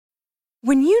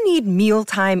When you need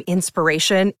mealtime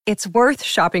inspiration, it's worth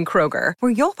shopping Kroger,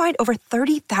 where you'll find over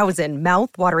 30,000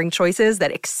 mouth-watering choices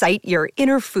that excite your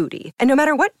inner foodie. And no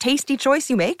matter what tasty choice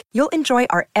you make, you'll enjoy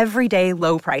our everyday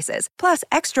low prices, plus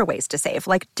extra ways to save,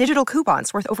 like digital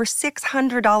coupons worth over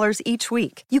 $600 each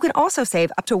week. You can also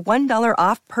save up to $1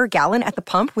 off per gallon at the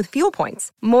pump with fuel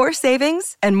points. More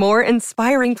savings and more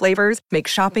inspiring flavors make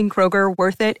shopping Kroger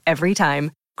worth it every time.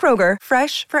 Kroger,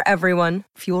 fresh for everyone.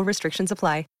 Fuel restrictions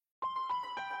apply.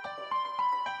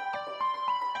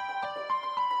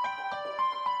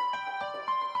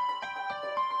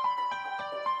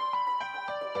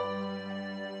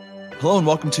 Hello and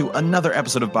welcome to another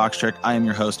episode of Box Trek. I am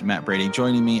your host, Matt Brady.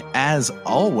 Joining me, as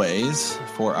always,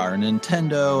 for our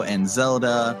Nintendo and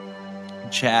Zelda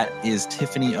chat is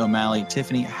Tiffany O'Malley.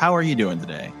 Tiffany, how are you doing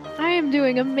today? I am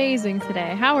doing amazing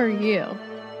today. How are you?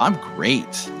 I'm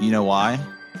great. You know why?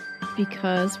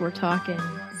 Because we're talking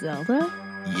Zelda?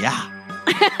 Yeah.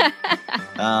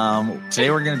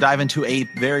 Today we're going to dive into a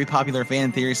very popular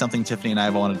fan theory, something Tiffany and I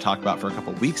have wanted to talk about for a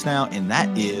couple of weeks now, and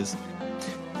that is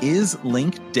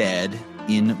Link dead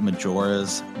in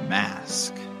Majora's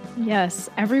Mask? Yes,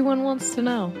 everyone wants to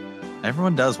know.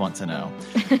 Everyone does want to know.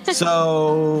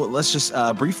 So let's just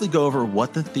briefly go over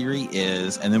what the theory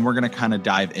is, and then we're going to kind of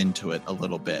dive into it a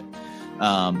little bit.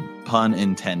 Pun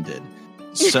intended.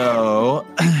 So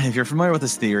if you're familiar with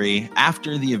this theory,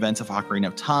 after the events of Ocarina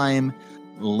of Time,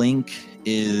 Link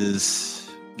gets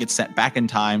sent back in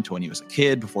time to when he was a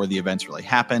kid before the events really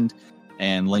happened.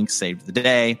 And Link saved the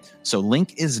day. So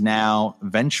Link is now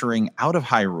venturing out of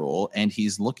Hyrule, and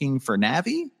he's looking for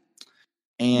Navi,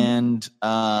 and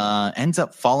ends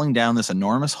up falling down this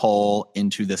enormous hole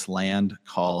into this land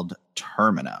called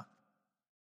Termina,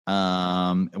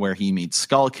 where he meets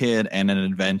Skull Kid, and an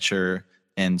adventure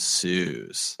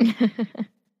ensues.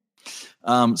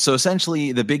 So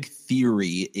essentially, the big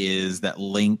theory is that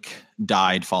Link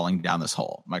died falling down this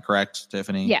hole. Am I correct,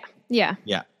 Tiffany? Yeah.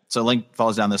 So Link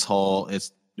falls down this hole.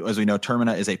 It's, as we know,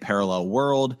 Termina is a parallel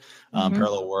world.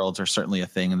 Parallel worlds are certainly a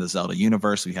thing in the Zelda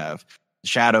universe. We have the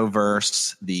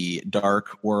Shadowverse, the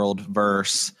Dark World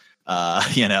verse,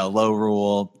 Low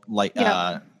Rule, like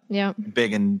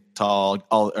big and tall,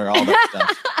 all that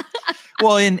stuff.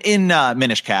 Well, in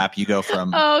Minish Cap, you go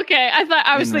from. Oh, okay.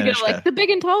 I was thinking of like the big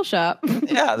and tall shop.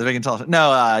 Yeah, the big and tall shop.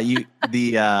 No,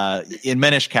 in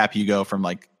Minish Cap, you go from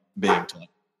like big to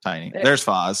tiny. There's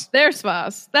Foz.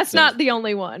 That's not the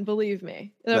only one. Believe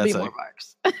me, there'll be more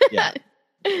marks. Yeah.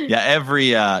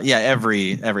 Every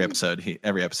episode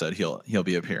he'll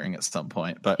be appearing at some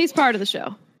point. But he's part of the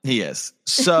show. He is.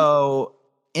 So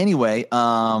anyway,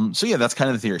 that's kind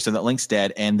of the theory. So that Link's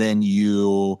dead, and then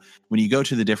when you go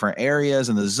to the different areas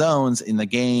and the zones in the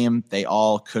game, they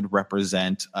all could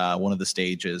represent one of the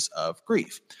stages of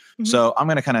grief. Mm-hmm. So I'm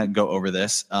going to kind of go over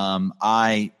this.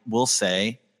 I will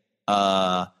say.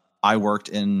 I worked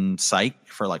in psych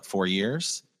for like 4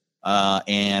 years,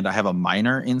 and I have a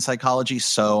minor in psychology,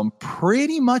 so I'm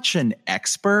pretty much an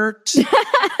expert.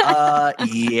 Yeah.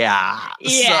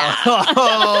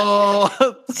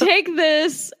 So take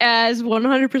this as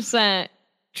 100%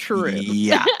 true.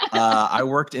 Yeah. I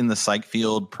worked in the psych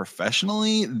field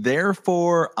professionally,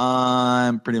 therefore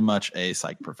I'm pretty much a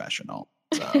psych professional.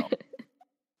 So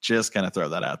just kind of throw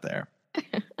that out there.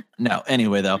 No,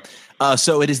 anyway, though.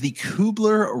 So it is the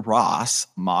Kubler-Ross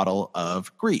model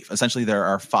of grief. Essentially, there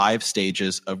are 5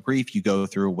 stages of grief you go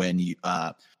through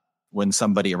when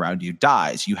somebody around you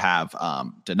dies. You have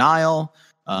denial,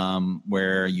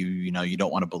 where you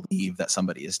don't want to believe that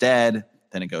somebody is dead.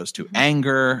 Then it goes to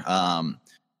anger.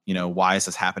 Why is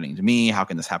this happening to me? How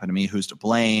can this happen to me? Who's to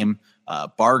blame?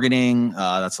 Bargaining.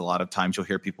 That's a lot of times you'll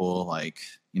hear people like,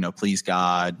 please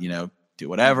God, do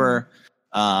whatever.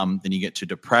 Then you get to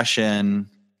depression.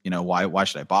 Why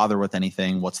should I bother with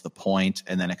anything? What's the point?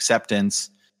 And then acceptance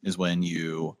is when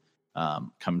you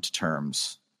come to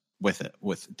terms with it.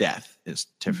 With death is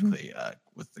typically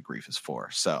what the grief is for.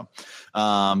 So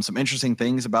some interesting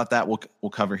things about that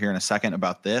we'll cover here in a second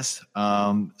about this.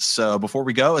 So before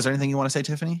we go, is there anything you want to say,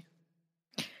 Tiffany?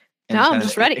 I'm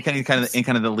just ready. Kind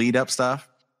of the lead up stuff.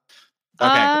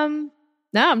 Okay.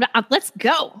 No, I'm not. Let's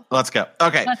go.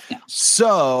 Okay.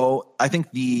 So I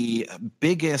think the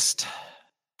biggest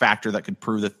factor that could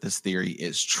prove that this theory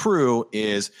is true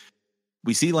is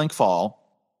we see Link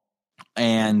fall,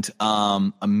 and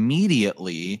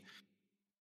immediately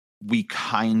we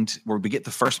get the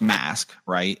first mask,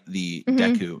 right? The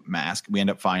Deku mask. We end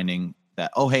up finding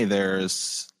that, we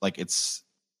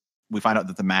find out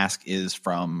that the mask is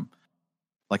from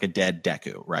like a dead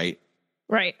Deku, right?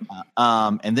 Right.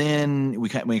 And then we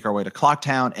can make our way to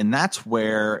Clocktown, and that's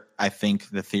where I think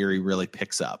the theory really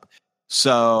picks up.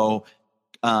 So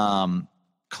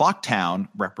Clocktown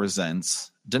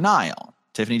represents denial.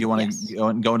 Tiffany, do you want to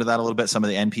go into that a little bit? Some of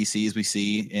the NPCs we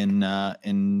see in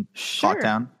Sure.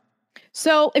 Clocktown.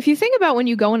 So if you think about when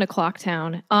you go into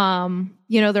Clocktown,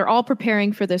 they're all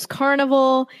preparing for this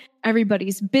carnival.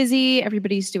 Everybody's busy.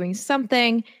 Everybody's doing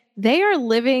something. They are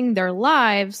living their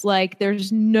lives like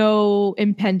there's no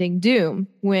impending doom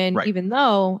even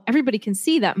though everybody can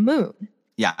see that moon.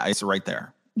 Yeah, it's right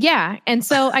there. Yeah. And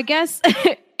so I guess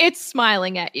it's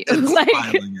smiling at you. It's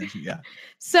smiling at you, yeah.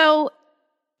 So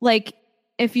like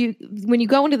when you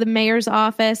go into the mayor's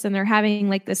office and they're having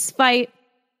like this fight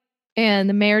and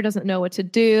the mayor doesn't know what to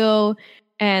do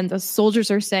and the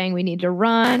soldiers are saying we need to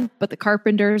run, but the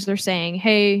carpenters are saying,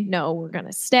 hey, no, we're going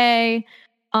to stay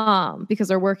because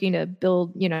they're working to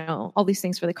build, all these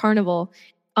things for the carnival.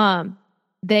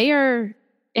 They are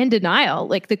in denial,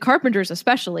 like the carpenters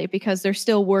especially, because they're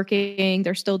still working,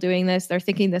 they're still doing this, they're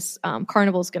thinking this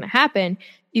carnival is going to happen,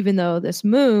 even though this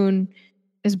moon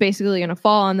is basically going to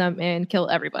fall on them and kill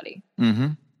everybody. Mm-hmm.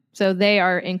 So they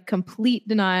are in complete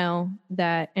denial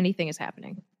that anything is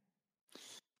happening.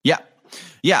 Yeah.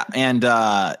 Yeah. And,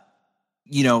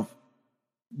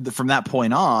 from that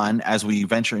point on, as we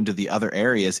venture into the other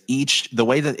areas, the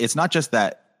way that it's not just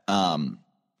that,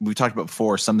 we talked about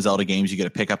before, some Zelda games you get to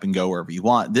pick up and go wherever you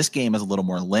want. This game is a little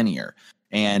more linear.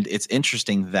 And it's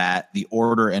interesting that the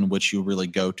order in which you really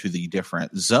go to the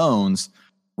different zones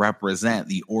represent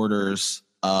the orders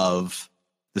of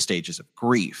the stages of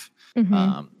grief.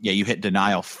 Mm-hmm. You hit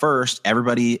denial first.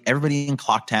 Everybody in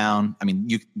Clocktown, I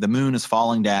mean, the moon is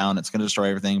falling down. It's going to destroy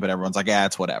everything, but everyone's like,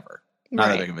 it's whatever. Not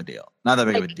that big of a deal. Not that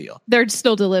big of a deal. They're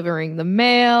still delivering the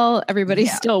mail.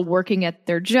 Everybody's still working at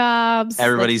their jobs.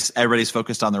 Everybody's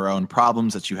focused on their own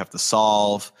problems that you have to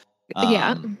solve.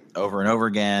 Over and over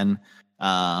again.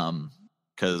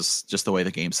 Because just the way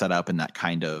the game's set up in that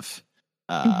kind of,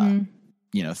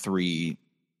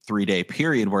 3-day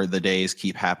period where the days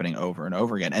keep happening over and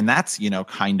over again. And that's,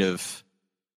 kind of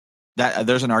that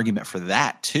there's an argument for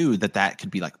that too, that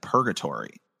could be like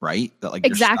purgatory, right? That like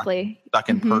exactly you're stuck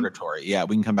in purgatory. Yeah.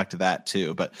 We can come back to that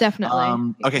too, but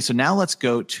definitely. Okay. So now let's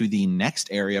go to the next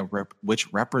area,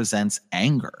 which represents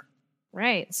anger.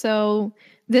 Right. So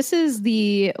this is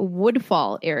the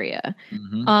Woodfall area.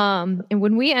 Mm-hmm. And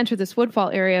when we enter this Woodfall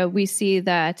area, we see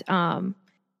that,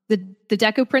 the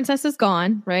Deku princess is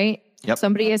gone, right? Yep.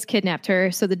 Somebody has kidnapped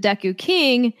her. So the Deku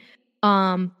king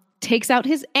takes out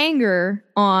his anger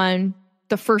on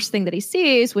the first thing that he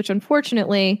sees, which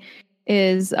unfortunately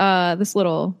is this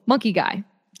little monkey guy.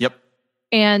 Yep.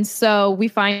 And so we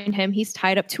find him. He's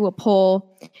tied up to a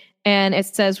pole. And it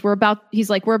says, we're about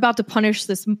to punish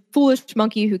this foolish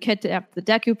monkey who kidnapped the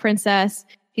Deku princess.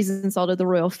 He's insulted the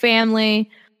royal family.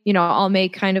 I'll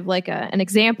make kind of like an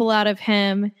example out of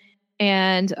him.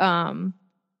 And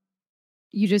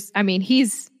he's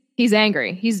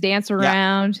angry. He's dancing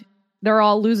around. Yeah. They're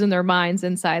all losing their minds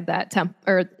inside that temple,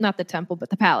 or not the temple, but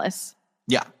the palace.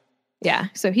 Yeah. Yeah.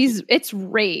 So it's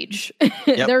rage.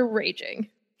 Yep. They're raging.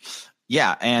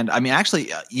 Yeah. And I mean,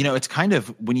 actually, it's kind of,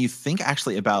 when you think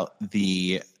actually about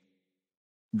the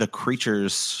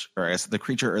creatures, or I guess the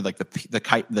creature, or like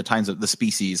the kinds of the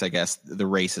species, I guess, the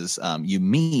races you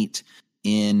meet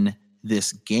in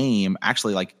this game,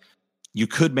 actually, like, you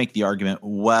could make the argument,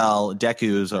 well,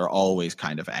 Dekus are always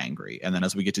kind of angry. And then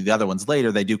as we get to the other ones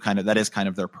later, they do that is kind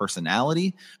of their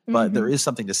personality. But there is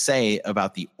something to say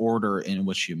about the order in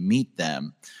which you meet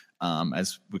them,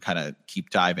 as we kind of keep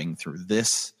diving through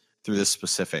this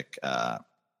specific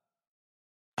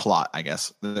plot, I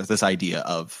guess, this idea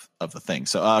of the thing.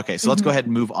 So, okay, so let's go ahead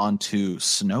and move on to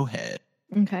Snowhead.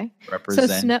 Okay.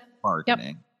 Represent bargaining.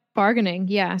 Yep. Bargaining,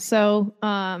 yeah. So,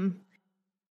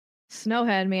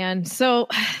 Snowhead, man. So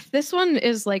this one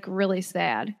is like really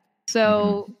sad.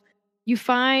 So you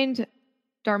find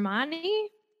Darmani,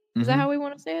 is that how we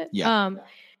want to say it? Yeah.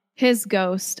 His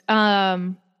ghost,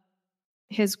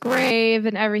 his grave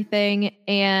and everything.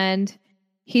 And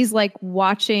he's like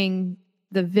watching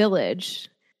the village,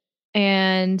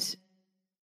 and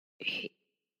he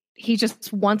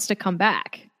just wants to come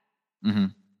back. Mm-hmm.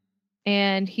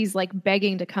 And he's like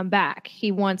begging to come back.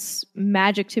 He wants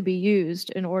magic to be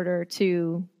used in order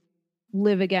to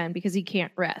live again because he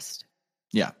can't rest.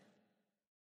 Yeah.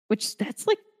 That's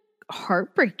like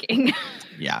heartbreaking.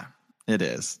 Yeah, it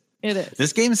is. It is.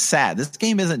 This game's sad. This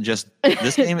game isn't just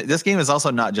this game. This game is also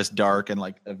not just dark and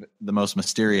like the most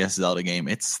mysterious Zelda game.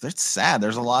 It's sad.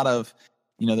 There's a lot of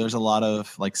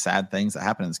like sad things that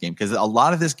happen in this game, because a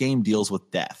lot of this game deals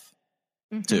with death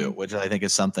too, which I think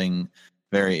is something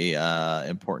very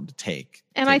important to take.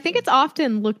 And I think it's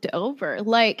often looked over,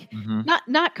 like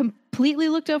not completely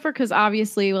looked over, because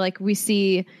obviously like we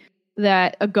see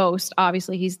that a ghost,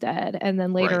 obviously he's dead. And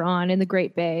then later Right. on in the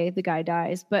Great Bay, the guy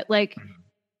dies. But like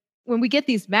when we get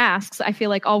these masks, I feel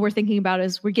like all we're thinking about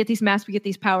is we get these masks, we get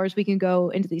these powers, we can go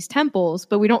into these temples,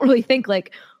 but we don't really think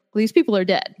like, well, these people are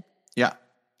dead. Yeah.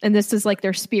 And this is like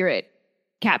their spirit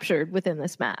captured within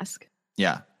this mask.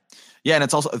 Yeah. Yeah, and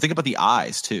it's also, think about the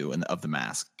eyes too, and of the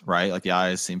mask, right? Like the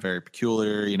eyes seem very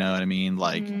peculiar. You know what I mean?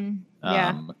 Like,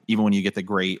 even when you get the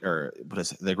great, or what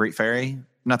is it, the Great Fairy?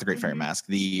 Not the Great Fairy mask.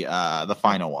 The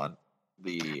final one.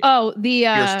 Fierce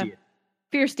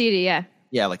Deity. Yeah.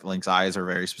 Yeah, like Link's eyes are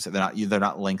very specific. They're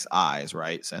not Link's eyes,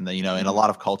 right? And then, you know, in a lot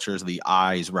of cultures, the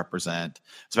eyes represent,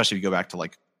 especially if you go back to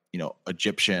like, you know,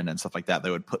 Egyptian and stuff like that,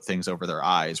 they would put things over their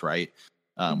eyes, right?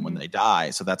 When they die.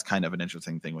 So that's kind of an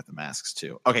interesting thing with the masks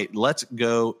too. Okay, let's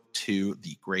go to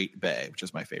the Great Bay, which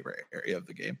is my favorite area of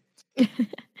the game.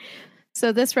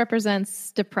 So this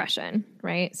represents depression,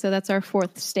 right? So that's our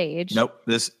fourth stage. Nope,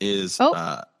 this is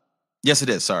yes, it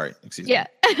is. Sorry, excuse me. Yeah.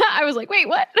 I was like, wait,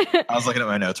 what? I was looking at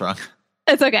my notes wrong.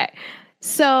 It's okay.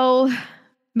 So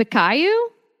Mikayu,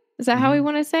 is that how we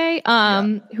want to say?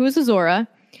 Who is Azora?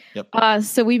 Yep.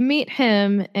 So we meet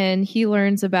him and he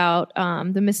learns about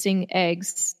the missing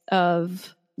eggs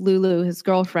of Lulu, his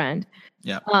girlfriend.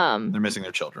 Yeah. They're missing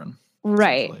their children.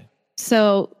 Right.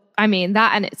 So, I mean,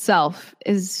 that in itself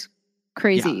is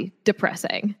crazy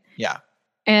depressing. Yeah.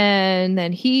 And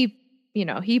then he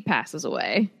passes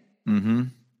away. Mm-hmm.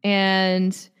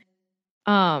 And,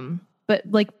 but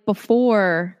like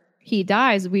before he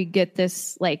dies, we get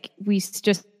this, like, we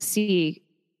just see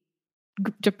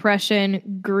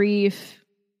depression, grief,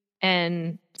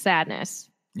 and sadness.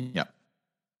 Yep.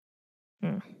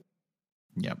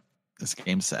 Yep. This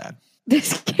game's sad.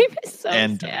 This game is so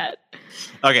sad.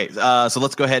 Okay, so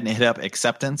let's go ahead and hit up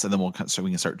acceptance, and then we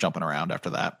can start jumping around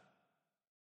after that.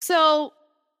 So,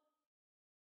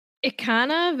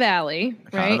 Ikana Valley,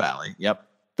 right? Ikana Valley, yep.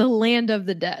 The land of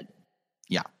the dead.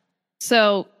 Yeah.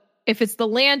 So, if it's the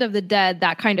land of the dead,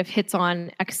 that kind of hits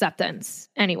on acceptance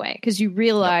anyway, because you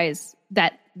realize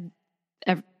that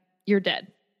you're dead.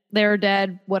 They're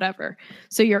dead, whatever.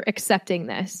 So you're accepting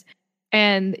this.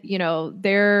 And, you know,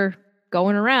 they're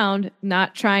going around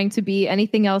not trying to be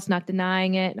anything else, not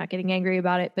denying it, not getting angry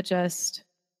about it, but just,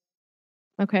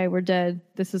 okay, we're dead.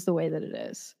 This is the way that it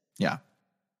is. Yeah.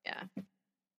 Yeah.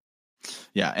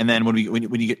 Yeah. And then when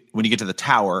you get to the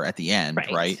tower at the end,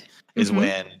 right? Is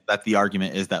when that the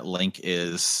argument is that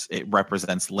it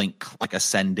represents Link like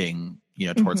ascending, you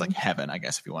know, towards like heaven, I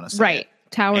guess, if you want to say. Right.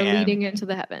 Tower leading into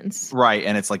the heavens. Right.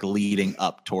 And it's like leading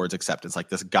up towards acceptance, like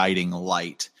this guiding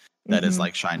light that is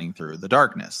like shining through the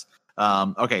darkness.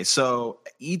 Okay. So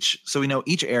we know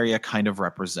each area kind of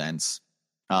represents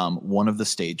one of the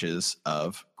stages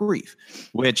of grief,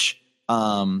 which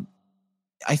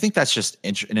I think that's just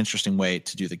an interesting way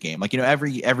to do the game. Like, you know,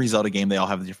 every Zelda game, they all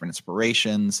have different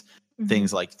inspirations,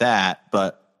 things like that.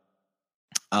 But,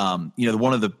 you know,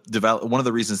 one of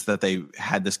the reasons that they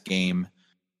had this game,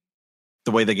 the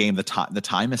way the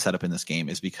time is set up in this game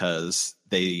is because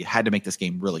they had to make this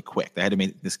game really quick. They had to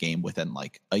make this game within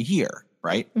like a year.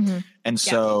 Right. And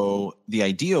so the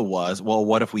idea was, well,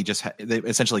 what if we just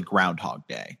essentially Groundhog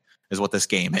Day is what this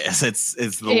game is.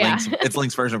 It's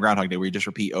Link's version of Groundhog Day where you just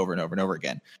repeat over and over and over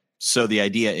again. So the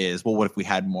idea is, well, what if we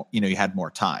had more, you know, you had more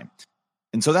time?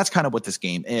 And so that's kind of what this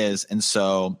game is. And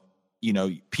so, you know,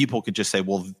 people could just say,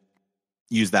 well,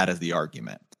 use that as the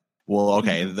argument. Well,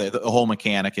 okay, the whole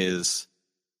mechanic is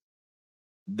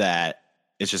that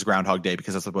it's just Groundhog Day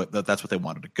because that's what they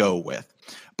wanted to go with.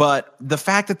 But the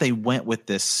fact that they went with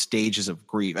this stages of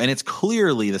grief, and it's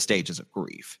clearly the stages of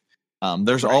grief.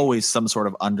 There's always some sort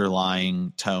of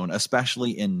underlying tone,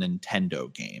 especially in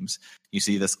Nintendo games. You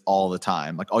see this all the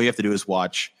time. Like, all you have to do is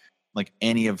watch like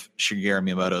any of Shigeru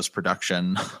Miyamoto's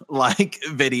production like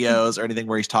videos or anything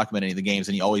where he's talking about any of the games,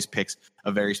 and he always picks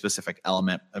a very specific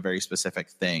element, a very specific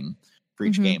thing for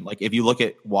each game. Like, if you look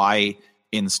at why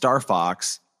in Star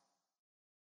Fox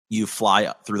you fly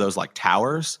up through those like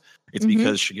towers, it's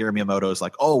because Shigeru Miyamoto is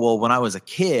like, oh, well, when I was a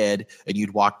kid and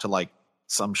you'd walk to like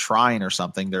some shrine or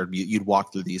something, you'd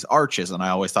walk through these arches, and I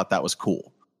always thought that was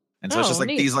cool. And so it's just like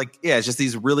these it's just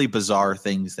these really bizarre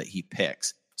things that he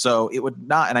picks. So it would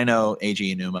not, and I know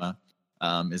Eiji Aonuma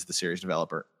is the series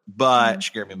developer, but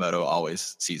Shigeru Miyamoto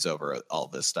always sees over all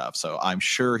this stuff. So I'm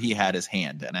sure he had his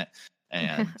hand in it,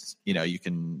 and you know, you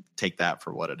can take that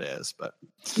for what it is. But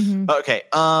okay,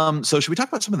 so should we talk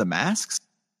about some of the masks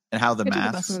and how the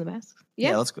masks?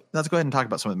 Yeah, let's go ahead and talk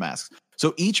about some of the masks.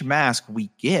 So each mask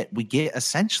we get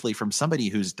essentially from somebody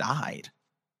who's died.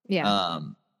 Yeah.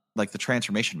 Like the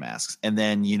transformation masks. And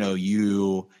then, you know,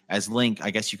 you as Link,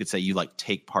 I guess you could say you like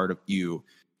take part of, you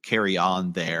carry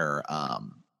on their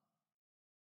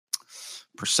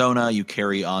persona. You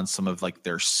carry on some of like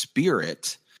their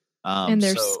spirit. And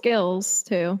their skills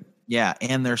too. Yeah,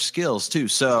 and their skills too.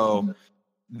 So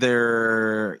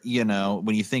they're, you know,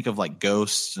 when you think of like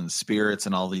ghosts and spirits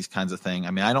and all these kinds of things,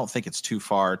 I mean, I don't think it's too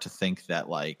far to think that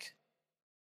like,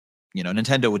 you know,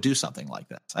 Nintendo would do something like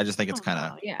this. I just think it's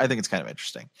I think it's kind of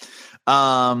interesting.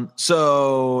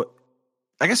 So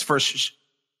I guess first,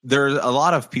 there's a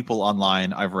lot of people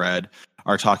online I've read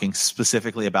are talking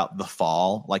specifically about the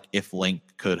fall, like if Link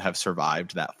could have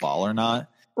survived that fall or not.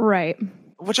 Right.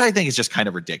 Which I think is just kind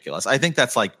of ridiculous. I think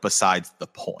that's like besides the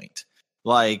point.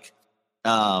 Like,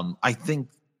 I think,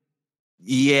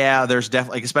 yeah, there's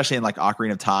definitely, like, especially in like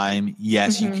Ocarina of Time,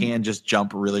 yes, you can just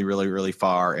jump really, really, really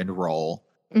far and roll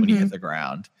when you hit the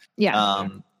ground. Yeah.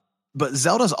 But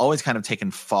Zelda's always kind of taken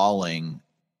falling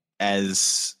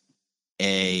as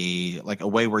a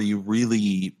way where you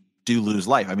really do lose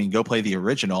life. I mean, go play the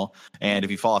original, and if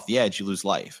you fall off the edge, you lose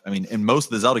life. I mean, in most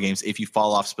of the Zelda games, if you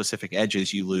fall off specific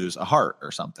edges, you lose a heart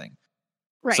or something.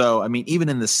 Right. So, I mean, even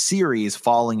in the series,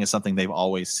 falling is something they've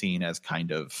always seen as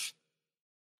kind of,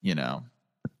 you know,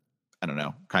 I don't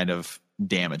know, kind of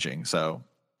damaging. So,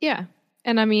 yeah.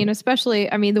 And I mean,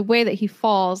 especially, I mean, the way that he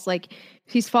falls, like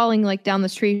he's falling like down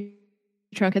this tree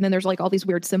trunk, and then there's like all these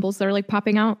weird symbols that are like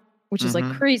popping out, which is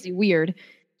like crazy weird.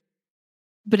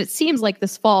 But it seems like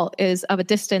this fall is of a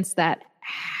distance that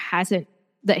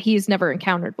he's never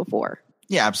encountered before.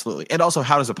 Yeah, absolutely. And also,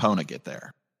 how does Epona get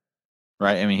there?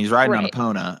 Right? I mean, he's riding on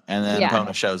Epona, and then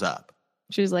Epona shows up.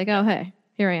 She's like, oh, hey,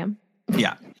 here I am.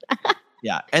 Yeah.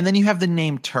 Yeah. And then you have the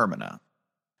name Termina.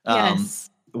 Yes.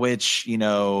 Which, you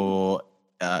know,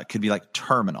 could be like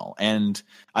terminal. And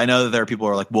I know that there are people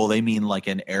who are like, well, they mean like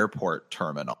an airport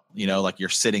terminal. You know, like you're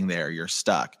sitting there, you're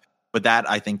stuck. But that,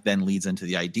 I think, then leads into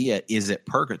the idea, is it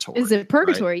purgatory? Is it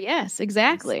purgatory? Right? Yes,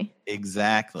 exactly.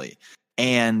 Exactly.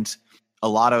 And a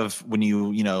lot of when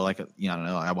you know, like, you know, I don't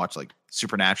know, I watch like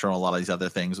Supernatural, a lot of these other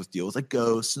things with deal with like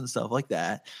ghosts and stuff like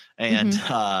that. And,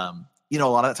 you know,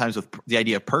 a lot of the times with the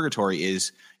idea of purgatory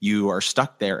is you are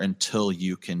stuck there until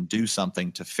you can do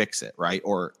something to fix it, right?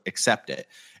 Or accept it.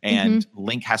 And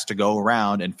Link has to go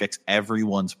around and fix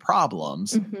everyone's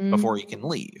problems before he can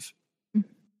leave.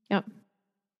 Yep.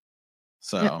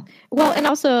 So, yep. Well, and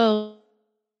also,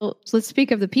 let's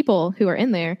speak of the people who are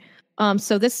in there.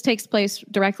 So this takes place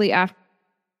directly after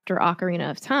Ocarina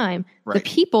of Time. Right. The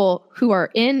people who are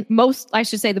in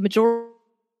the majority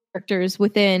characters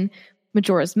within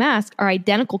Majora's Mask are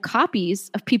identical copies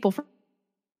of people from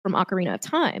Ocarina of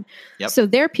Time. Yep. So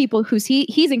they're people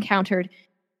he's encountered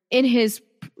in his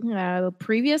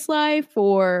previous life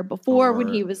or before when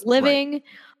he was living.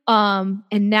 Right.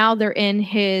 And now they're in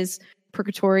his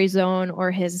purgatory zone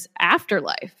or his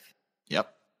afterlife.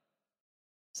 Yep.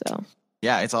 So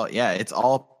yeah,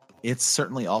 it's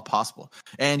certainly all possible.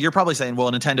 And you're probably saying,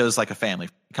 well, Nintendo is like a family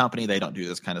company. They don't do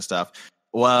this kind of stuff.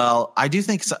 Well, I do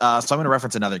think so. So I'm going to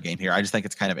reference another game here. I just think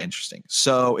it's kind of interesting.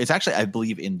 So it's actually, I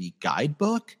believe, in the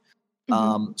guidebook.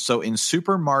 So in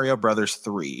Super Mario Brothers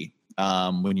 3,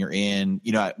 when you're in,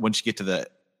 you know, once you get to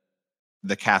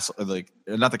the castle, like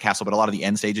not the castle, but a lot of the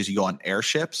end stages, you go on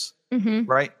airships,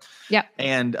 right? Yeah.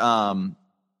 And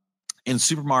in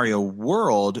Super Mario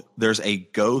World, there's a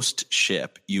ghost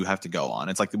ship you have to go on.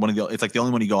 It's like the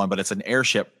only one you go on, but it's an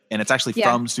airship, and it's actually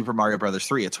from Super Mario Brothers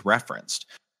 3. It's referenced.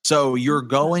 So you're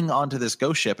going onto this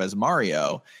ghost ship as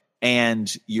Mario,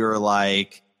 and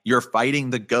you're fighting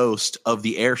the ghost of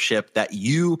the airship that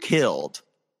you killed.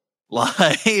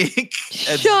 Like,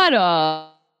 shut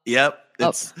up. Yep.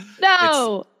 It's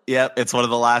one of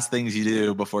the last things you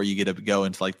do before you get to go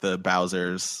into like the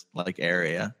Bowser's like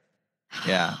area.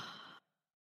 Yeah.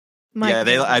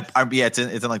 It's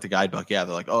in like the guidebook. Yeah,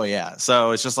 they're like, oh yeah.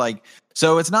 So it's just like,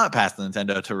 so it's not past the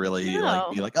Nintendo to really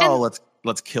like be like, oh,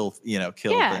 let's kill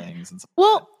things and stuff.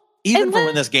 Well, even from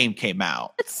when this game came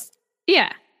out.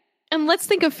 And let's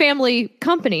think of family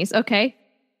companies. Okay,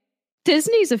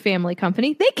 Disney's a family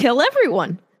company. They kill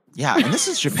everyone. Yeah, and this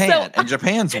is Japan, and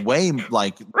Japan's way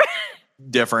like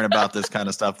different about this kind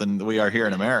of stuff than we are here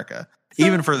in America.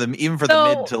 Even for the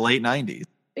mid to late 90s.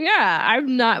 Yeah,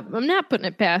 I'm not putting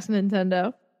it past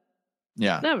Nintendo.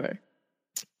 Yeah. Never.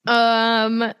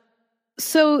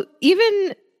 So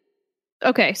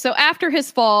after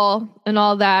his fall and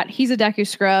all that, he's a Deku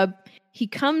Scrub. He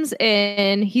comes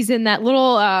in, he's in that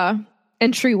little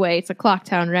entryway. It's a clock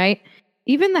town, right?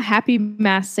 Even the Happy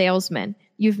Mask salesman,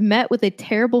 you've met with a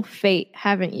terrible fate,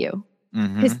 haven't you?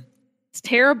 His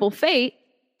terrible fate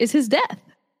is his death.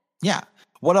 Yeah.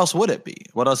 What else would it be?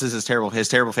 What else is his terrible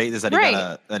fate is that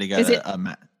he got a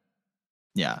mask.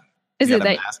 Yeah. Is it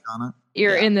that mask on it?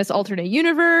 You're in this alternate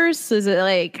universe? Is it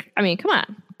like, I mean, come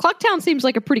on. Clocktown seems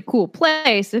like a pretty cool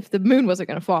place if the moon wasn't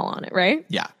going to fall on it, right?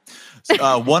 Yeah.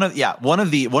 So, one of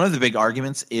the big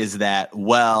arguments is that,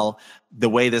 well, the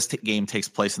way this game takes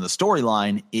place in the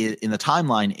storyline, in the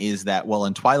timeline, is that, well,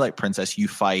 in Twilight Princess, you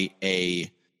fight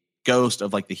a ghost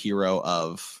of like the hero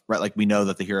of, right? Like we know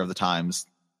that the hero of the times,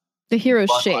 the hero's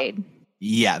Shade.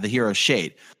 Yeah, the hero's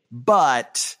Shade.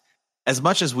 But as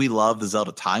much as we love the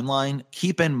Zelda timeline,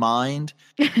 keep in mind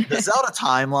the Zelda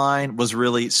timeline was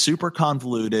really super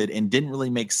convoluted and didn't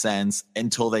really make sense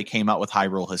until they came out with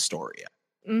Hyrule Historia.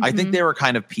 Mm-hmm. I think they were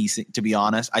kind of piecing, to be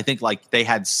honest. I think like they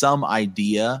had some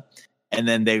idea and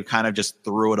then they kind of just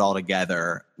threw it all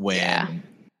together when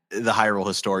the Hyrule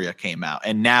Historia came out.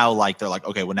 And now like they're like,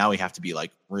 okay, well now we have to be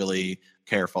like really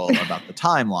careful about the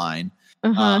timeline.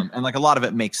 And like a lot of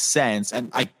it makes sense.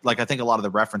 And I think a lot of the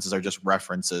references are just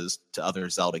references to other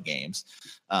Zelda games.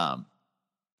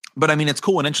 But I mean, it's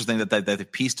cool and interesting that they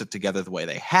pieced it together the way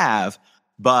they have.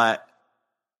 But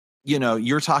you know,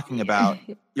 you're talking about.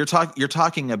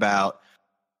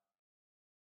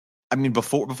 I mean,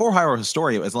 before Hyrule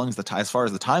Historia, as far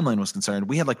as the timeline was concerned,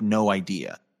 we had like no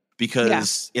idea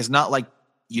because it's not like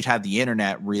you'd have the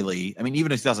internet really. I mean,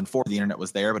 even in 2004, the internet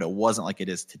was there, but it wasn't like it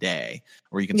is today,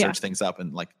 where you can search things up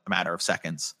in like a matter of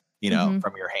seconds. You know,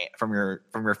 from your hand, from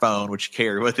your phone, which you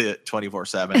carry with it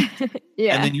 24/7.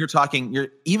 Yeah, and then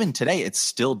even today, it's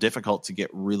still difficult to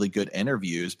get really good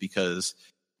interviews because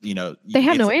you know they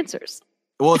have no answers.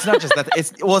 Well, it's not just that.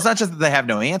 It's not just that they have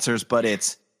no answers, but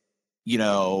it's you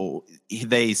know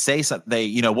they say something.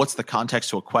 You know what's the context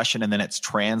to a question, and then it's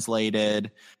translated.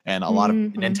 And a lot of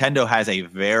Nintendo has a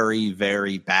very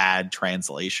very bad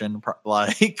translation.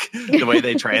 Like the way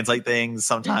they translate things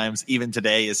sometimes, even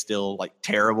today, is still like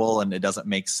terrible, and it doesn't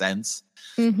make sense.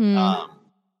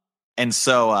 And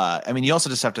so, I mean, you also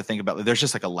just have to think about there's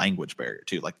just like a language barrier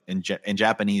too. Like in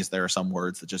Japanese, there are some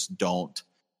words that just don't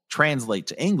translate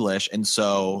to English, and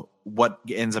so what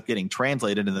ends up getting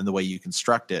translated and then the way you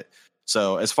construct it.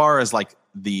 So as far as like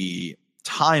the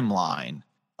timeline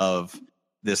of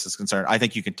this is concerned, I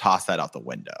think you can toss that out the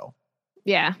window.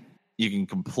 Yeah, you can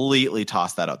completely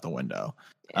toss that out the window.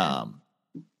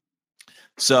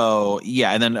 So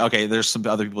yeah, and then okay, there's some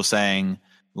other people saying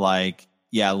like,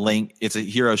 yeah, Link, it's a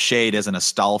hero Shade isn't a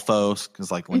Stalfos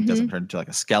because like Link doesn't turn into like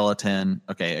a skeleton.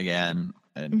 Okay, again,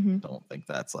 I don't think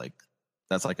that's like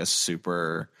a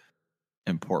super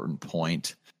important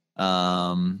point.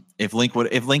 If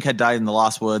Link had died in the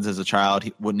Lost Woods as a child,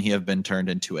 wouldn't he have been turned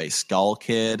into a Skull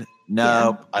Kid?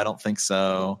 Nope, I don't think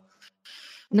so.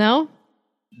 No.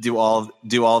 Do all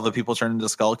the people turn into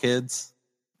Skull Kids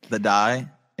that die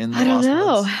in the Lost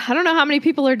Woods? I don't know how many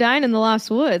people are dying in the Lost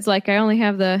Woods. Like we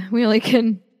only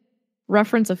can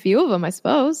reference a few of them, I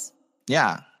suppose.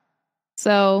 Yeah.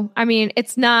 So I mean,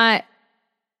 it's not.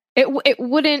 It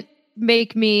wouldn't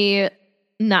make me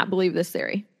not believe this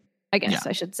theory. I guess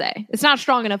I should say it's not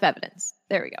strong enough evidence.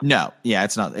 There we go. No, yeah,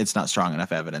 it's not strong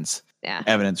enough evidence. Yeah,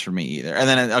 evidence for me either. And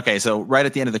then okay, so right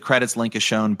at the end of the credits, Link is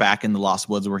shown back in the Lost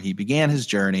Woods where he began his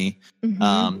journey.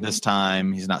 This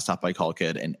time he's not stopped by Skull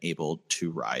Kid and able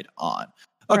to ride on.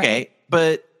 Okay,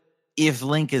 but if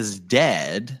Link is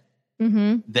dead,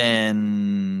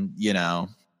 then you know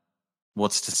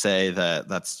what's to say that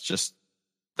that's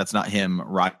not him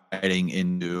riding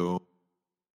into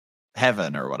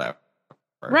heaven or whatever.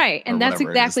 Right. And that's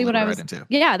exactly what I was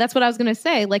that's what I was going to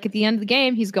say. Like at the end of the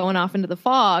game, he's going off into the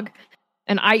fog.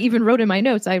 And I even wrote in my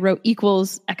notes, I wrote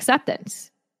equals acceptance.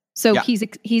 So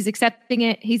he's accepting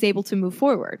it. He's able to move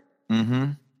forward.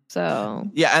 So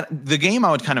yeah, and the game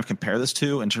I would kind of compare this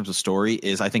to in terms of story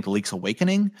is I think Link's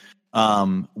Awakening,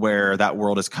 where that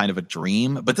world is kind of a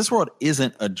dream, but this world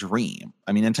isn't a dream.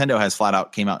 I mean, Nintendo has flat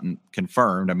out came out and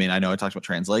confirmed. I mean, I know I talked about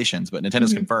translations, but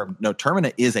Nintendo's confirmed. No,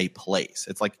 Termina is a place.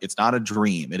 It's like it's not a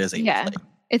dream. It is a place.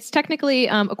 It's technically,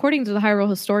 according to the Hyrule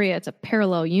Historia, it's a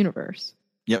parallel universe.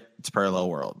 Yep, it's a parallel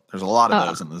world. There's a lot of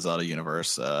those in the Zelda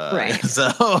universe. Right.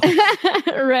 So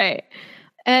right,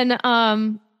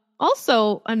 and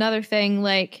also another thing,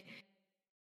 like,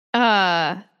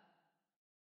 the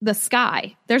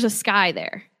sky. There's a sky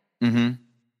there,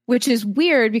 which is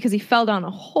weird because he fell down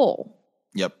a hole.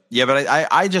 Yep. Yeah, but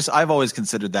I've always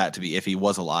considered that to be if he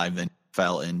was alive, then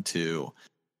fell into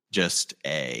just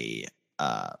another.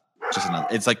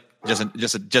 It's like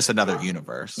just another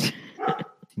universe.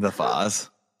 The Foz.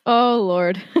 Oh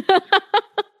Lord.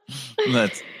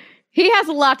 He has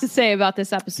a lot to say about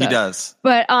this episode. He does.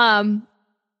 But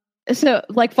so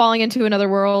like falling into another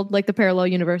world, like the parallel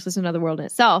universe is another world in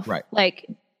itself. Right. Like,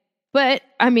 but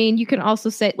I mean, you can also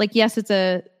say like, yes, it's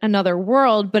another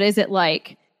world, but is it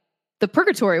like the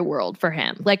purgatory world for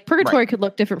him? Like purgatory could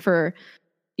look different for,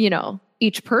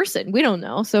 each person. We don't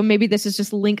know. So maybe this is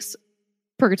just Link's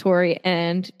purgatory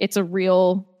and it's a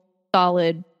real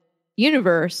solid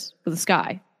universe for the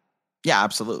sky. Yeah,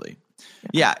 absolutely.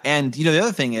 Yeah. And, the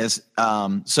other thing is,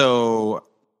 so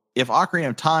if Ocarina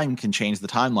of Time can change the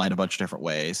timeline a bunch of different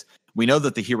ways, we know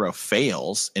that the hero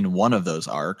fails in one of those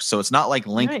arcs. So it's not like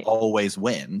Link always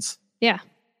wins. Yeah.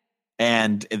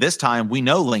 And this time we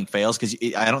know Link fails because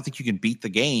I don't think you can beat the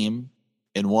game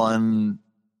in 1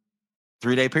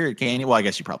 3-day period, can you? Well, I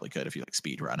guess you probably could if you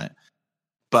speed run it.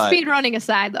 But speed running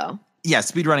aside, though. Yeah,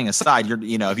 speed running aside, you're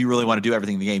if you really want to do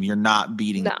everything in the game, you're not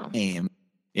beating the game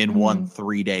in 1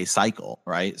 3-day cycle,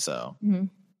 right? So,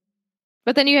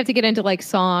 but then you have to get into like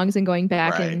songs and going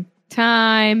back in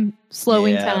time,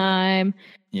 slowing time.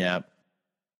 Yeah,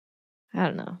 I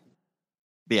don't know.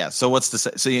 But yeah. So what's to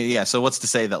say? So what's to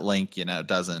say that Link,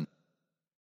 doesn't?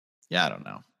 Yeah, I don't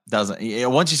know. Doesn't.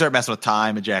 Once you start messing with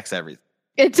time, it jacks everything.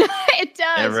 It does.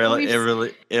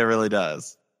 It really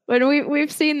does. But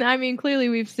we've seen, clearly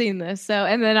we've seen this. So,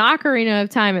 and then Ocarina of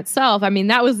Time itself,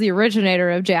 that was the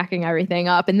originator of jacking everything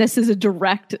up. And this is a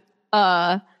direct,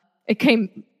 it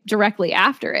came directly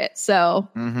after it. So.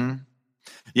 Mm-hmm.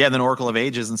 Yeah. And then Oracle of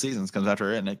Ages and Seasons comes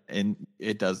after it. And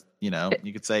it does, you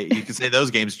could say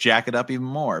those games jack it up even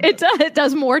more. But, it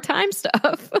does more time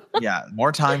stuff. Yeah.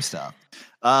 More time stuff.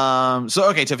 So,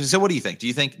 okay, Tiffany, so what do you think? Do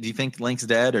you think Link's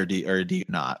dead or do you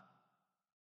not?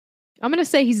 I'm going to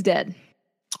say he's dead.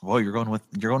 Whoa, you're going with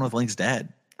Link's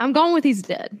dead. I'm going with he's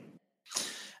dead.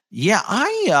 Yeah,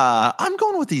 I'm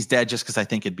going with he's dead just because I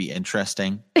think it'd be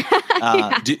interesting. Because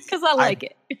I like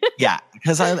it. Yeah,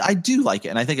 because I do like it,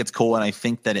 and I think it's cool, and I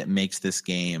think that it makes this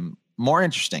game more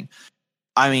interesting.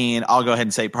 I'll go ahead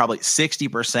and say probably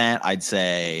 60%. I'd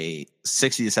say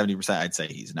 60 to 70%. I'd say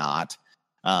he's not.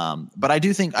 But I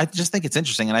just think it's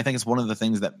interesting, and I think it's one of the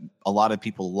things that a lot of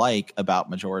people like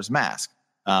about Majora's Mask.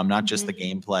 Not just the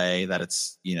gameplay, that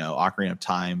it's, Ocarina of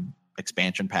Time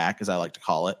expansion pack, as I like to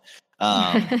call it.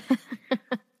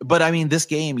 But this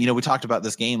game, we talked about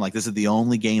this game, like this is the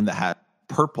only game that had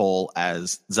purple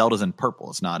as Zelda's in purple.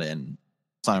 It's not in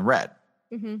red,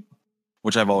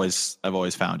 which I've always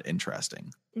found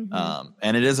interesting.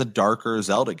 And it is a darker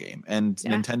Zelda game, and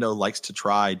Nintendo likes to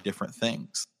try different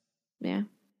things. Yeah.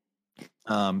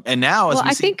 And now, as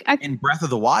we see in Breath of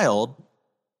the Wild,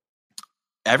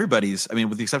 everybody's,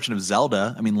 with the exception of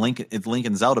Zelda, Link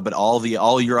and Zelda, but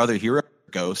all your other hero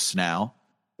ghosts now.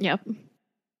 Yep.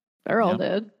 They're all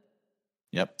dead.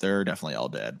 Yep, they're definitely all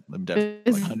dead.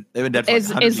 They've been dead for Is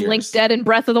years. Link dead in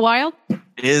Breath of the Wild?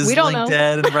 We don't know.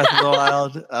 Dead in Breath of the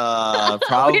Wild?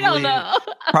 Probably. We don't know.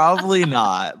 Probably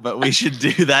not, but we should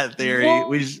do that theory.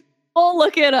 We'll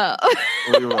look it up.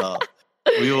 We will.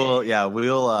 Yeah,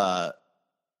 we'll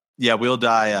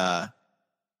die.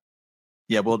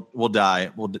 We'll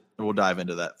die. We'll dive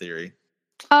into that theory.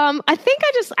 I think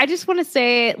I just want to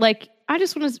say,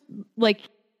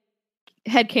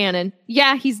 headcanon.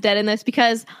 Yeah, he's dead in this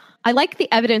because I like the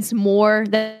evidence more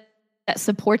that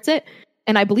supports it,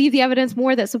 and I believe the evidence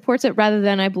more that supports it rather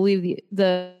than I believe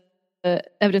the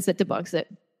evidence that debunks it.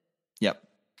 Yep.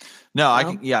 No, I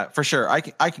can. Yeah, for sure. I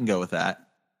can go with that.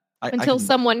 Until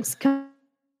someone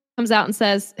comes out and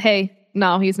says, "Hey,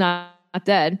 no, he's not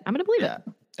dead," I'm going to believe it.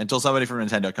 Until somebody from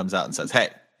Nintendo comes out and says, "Hey,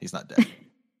 he's not dead."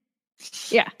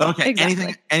 Yeah. Okay.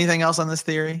 Exactly. Anything else on this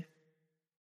theory?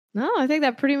 No, I think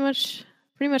that pretty much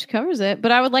covers it.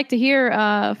 But I would like to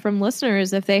hear from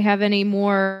listeners if they have any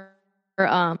more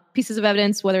pieces of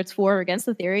evidence, whether it's for or against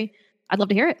the theory. I'd love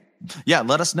to hear it. Yeah,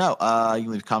 let us know. You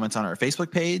can leave comments on our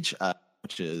Facebook page,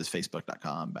 which is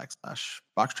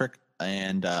facebook.com/BoxTrick,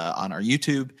 and on our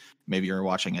YouTube. Maybe you're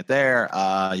watching it there.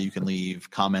 You can leave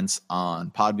comments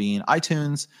on Podbean,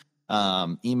 iTunes,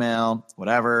 email,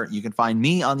 whatever. You can find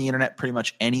me on the internet pretty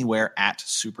much anywhere at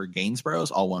Super Gains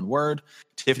Bros, all one word.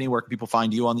 Tiffany, where can people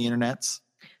find you on the internets?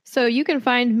 So you can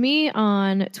find me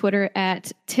on Twitter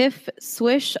at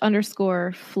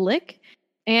tiffswish_flick.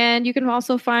 And you can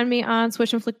also find me on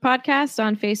Swish and Flick Podcast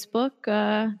on Facebook,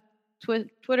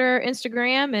 Twitter,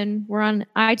 Instagram, and we're on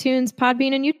iTunes,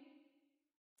 Podbean, and YouTube.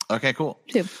 Okay, cool.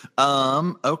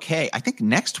 Okay, I think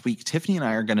next week Tiffany and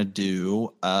I are going to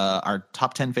do our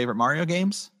top 10 favorite Mario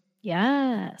games.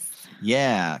 Yes.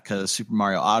 Yeah, because Super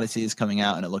Mario Odyssey is coming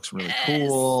out and it looks really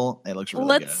cool. It looks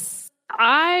really good.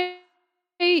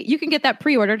 You can get that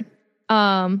pre-ordered.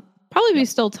 Probably be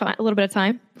still a little bit of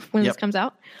time when this comes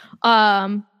out.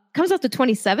 Comes out the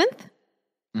 27th.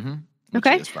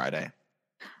 Okay.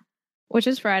 Which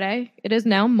is Friday. It is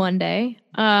now Monday.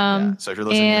 So if you're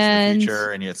listening to this in the future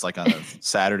and it's like on a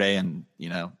Saturday in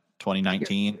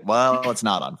 2019, well, it's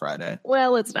not on Friday.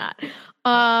 Well, it's not.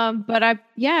 But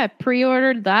I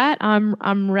pre-ordered that.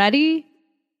 I'm ready.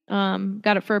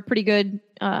 Got it for a pretty good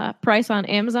price on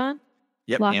Amazon.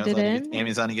 Yep, Locked it in.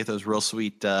 Amazon, you get those real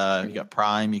sweet. You got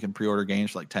Prime. You can pre-order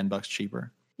games for like $10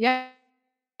 cheaper. Yeah,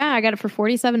 I got it for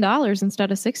 $47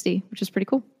 instead of $60, which is pretty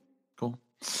cool. Cool.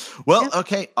 Well,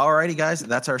 okay, alrighty, guys,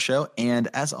 that's our show, and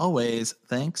as always,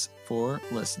 thanks for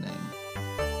listening.